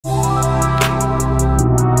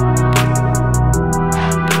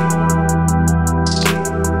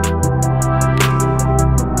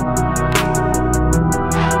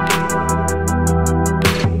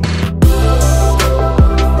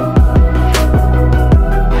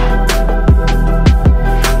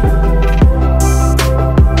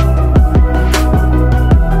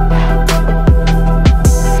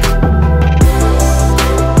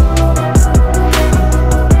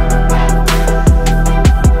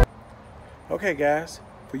Okay guys,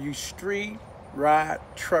 for you street ride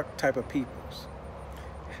truck type of peoples,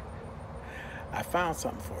 I found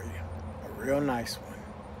something for you, a real nice one.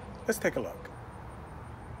 Let's take a look.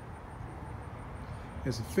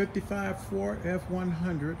 It's a 55 Ford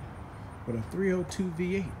F100 with a 302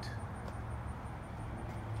 V8.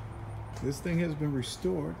 This thing has been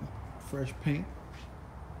restored, fresh paint.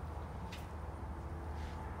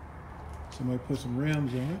 Somebody put some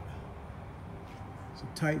rims on it. It's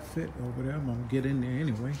a tight fit over there. I'm gonna get in there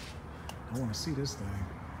anyway. I wanna see this thing.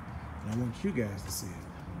 And I want you guys to see it.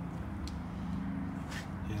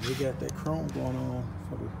 Yeah, they got that chrome going on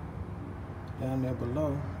for the, down there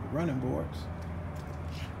below, the running boards.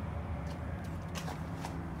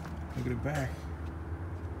 Look at the back.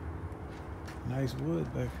 Nice wood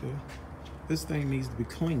back there. This thing needs to be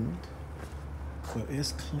cleaned, but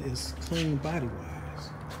it's clean body-wise.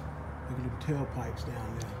 Look at the tailpipes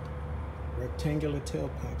down there. Rectangular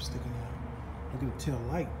tailpipe sticking out. Look at the tail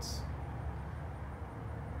lights.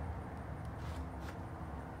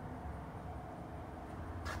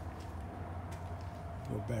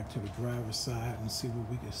 Go back to the driver's side and see what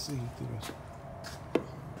we can see through this.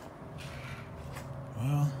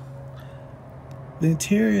 Well, the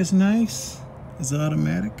interior is nice. It's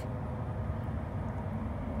automatic.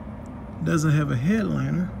 Doesn't have a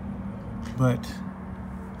headliner, but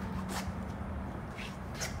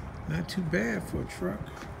not too bad for a truck.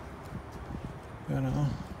 You know,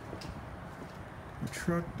 a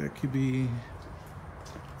truck that could be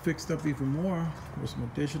fixed up even more with some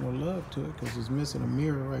additional love to it, because it's missing a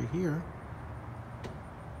mirror right here.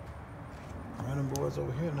 Running boards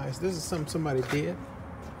over here, nice. This is something somebody did,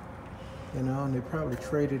 you know, and they probably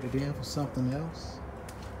traded it in for something else,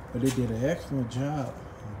 but they did an excellent job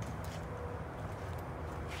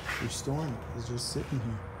restoring it. It's just sitting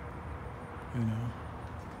here, you know.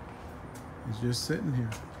 It's just sitting here.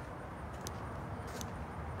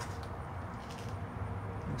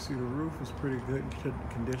 You see the roof is pretty good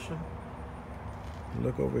condition.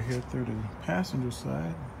 Look over here through the passenger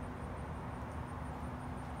side.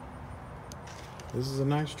 This is a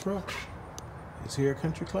nice truck. It's here at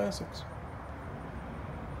Country Classics.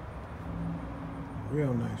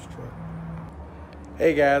 Real nice truck.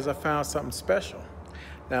 Hey guys, I found something special.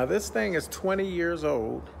 Now this thing is 20 years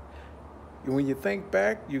old. When you think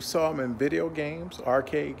back, you saw them in video games,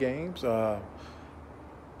 arcade games, on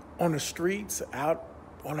the streets, out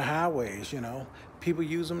on the highways, you know. People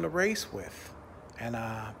use them to race with. And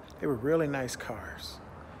they were really nice cars,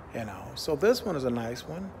 you know. So this one is a nice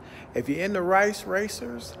one. If you're into race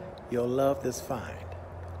racers, you'll love this find.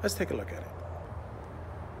 Let's take a look at it.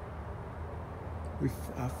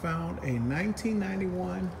 I found a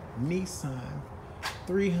 1991 Nissan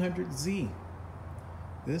 300Z.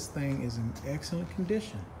 This thing is in excellent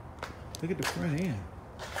condition. Look at the front end.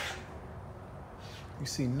 You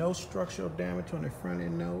see no structural damage on the front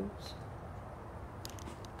end nose.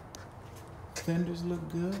 Fenders look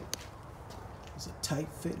good. It's a tight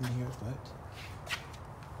fit in here, but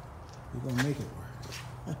we're gonna make it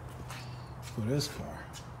work for this car.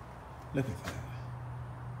 Look at that.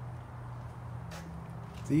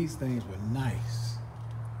 These things were nice.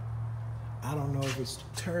 I don't know if it's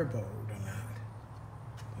turboed or not,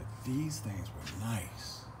 but these things were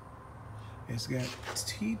nice. It's got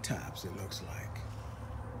T-tops, it looks like.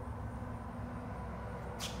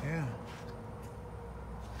 Yeah.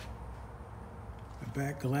 The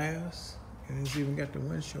back glass, and it's even got the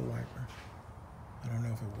windshield wiper. I don't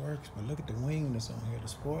know if it works, but look at the wing that's on here, the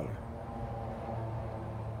spoiler.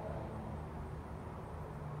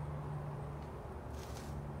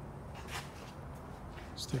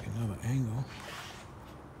 Let's take another angle.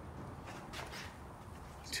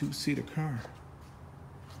 Two-seater car.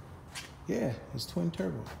 Yeah, it's twin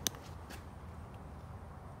turbo.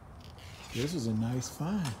 This is a nice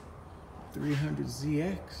find.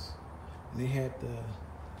 300ZX. And they had the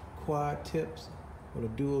quad tips or the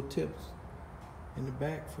dual tips in the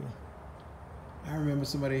back for. I remember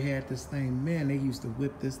somebody had this thing. Man, they used to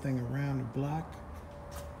whip this thing around the block.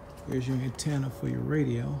 Here's your antenna for your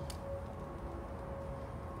radio.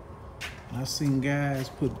 I've seen guys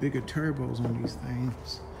put bigger turbos on these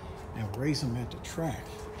things and race them at the track.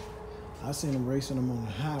 I've seen them racing them on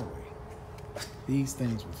the highway. These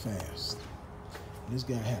things were fast. This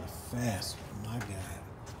guy had a fast one, my God.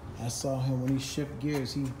 I saw him when he shipped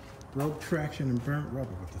gears, he broke traction and burnt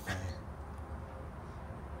rubber with the thing.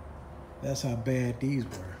 That's how bad these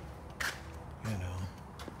were. You know,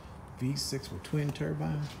 V6 with twin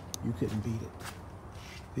turbine, you couldn't beat it.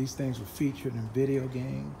 These things were featured in video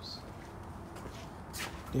games.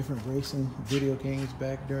 Different racing video games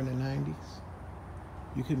back during the 90s.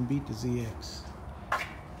 You couldn't beat the ZX.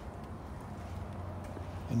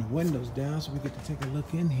 And the window's down, so we get to take a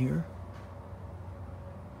look in here.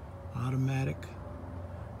 Automatic.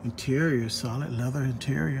 Interior, solid leather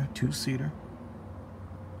interior, 2-seater.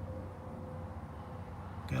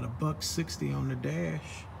 Got a $160 on the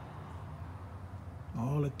dash.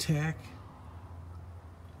 All the tech,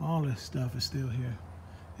 all this stuff is still here.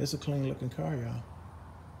 It's a clean looking car, y'all.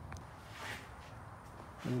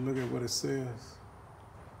 Look at what it says.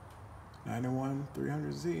 91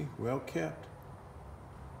 300Z, well kept.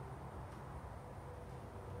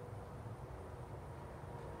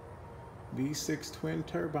 V6 twin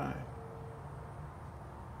turbine.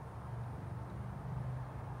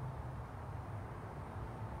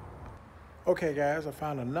 Okay guys, I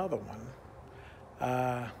found another one.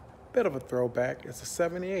 Bit of a throwback. It's a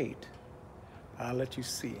 78. I'll let you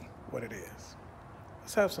see what it is.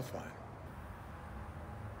 Let's have some fun.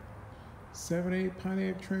 78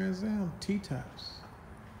 Pontiac Trans Am T-tops.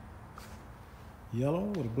 Yellow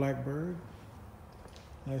with a black bird.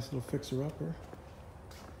 Nice little fixer-upper.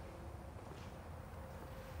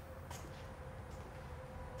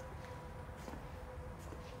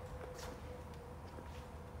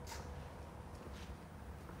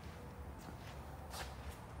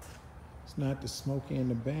 It's not the Smokey and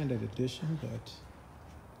the Bandit edition, but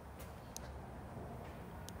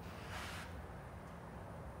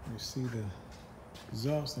you see the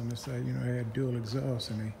exhaust on this side. You know, I had dual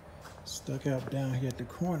exhaust and they stuck out down here at the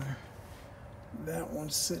corner. That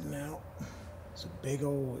one's sitting out. It's a big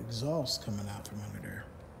old exhaust coming out from under there.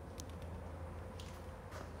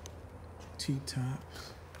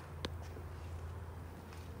 T-tops.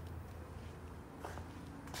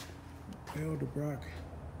 Eldebrock.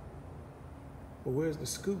 Well, where's the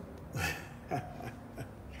scoop? Yeah.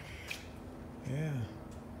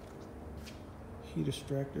 Heat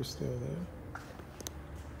extractor still there.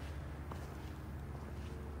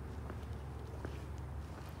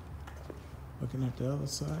 Looking at the other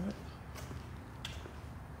side.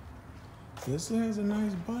 This has a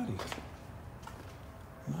nice body.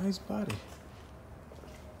 Nice body.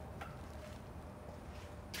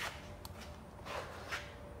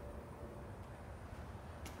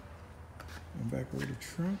 And back over the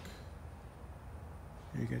trunk.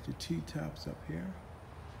 You got your T-tops up here.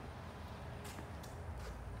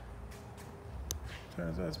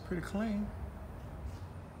 Turns out it's pretty clean.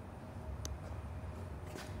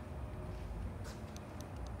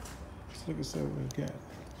 Let's look and see what we've got.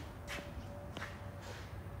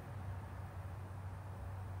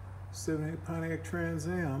 78 Pontiac Trans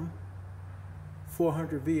Am,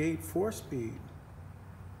 400 V8 4-speed.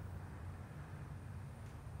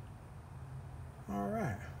 All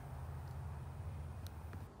right.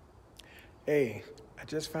 Hey, I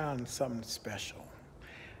just found something special.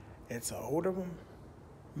 It's an older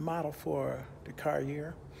model for the car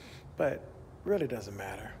year, but really doesn't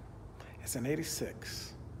matter. It's an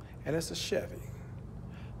 86, and it's a Chevy,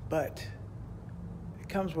 but it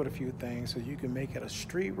comes with a few things, so you can make it a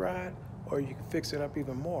street ride, or you can fix it up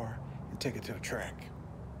even more and take it to the track.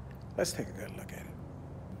 Let's take a good look at it.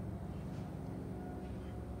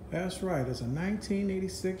 That's right, it's a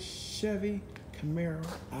 1986 Chevy Camaro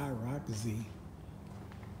IROC Z.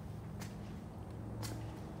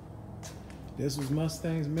 This was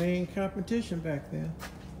Mustang's main competition back then.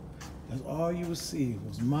 That's all you would see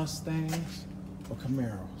was Mustangs or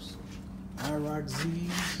Camaros. IROC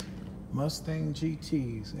Zs, Mustang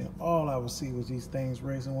GTs, and all I would see was these things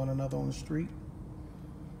racing one another on the street.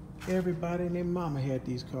 Everybody and their mama had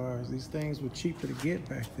these cars. These things were cheaper to get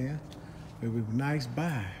back then. They were nice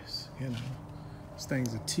buys, you know. This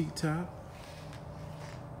thing's a T-top,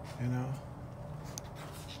 you know.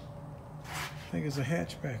 I think it's a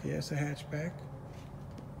hatchback. Yeah, it's a hatchback.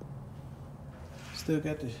 Still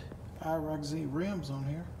got the IROC Z rims on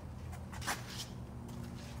here.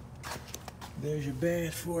 There's your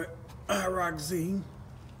badge for it, IROC Z.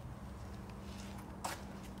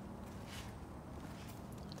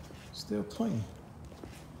 Still clean.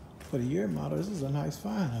 For the year model, this is a nice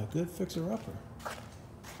find, a good fixer-upper.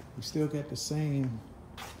 We still got the same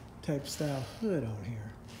type style hood on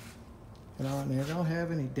here. And it don't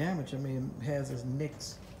have any damage. I mean, it has its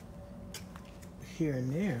nicks here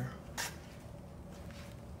and there.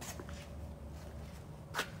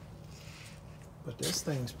 But this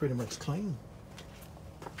thing's pretty much clean.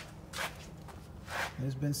 And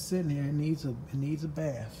it's been sitting here. It needs a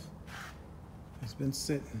bath. It's been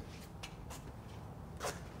sitting.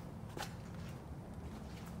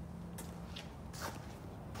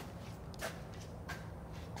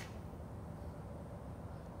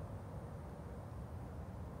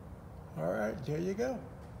 All right, there you go.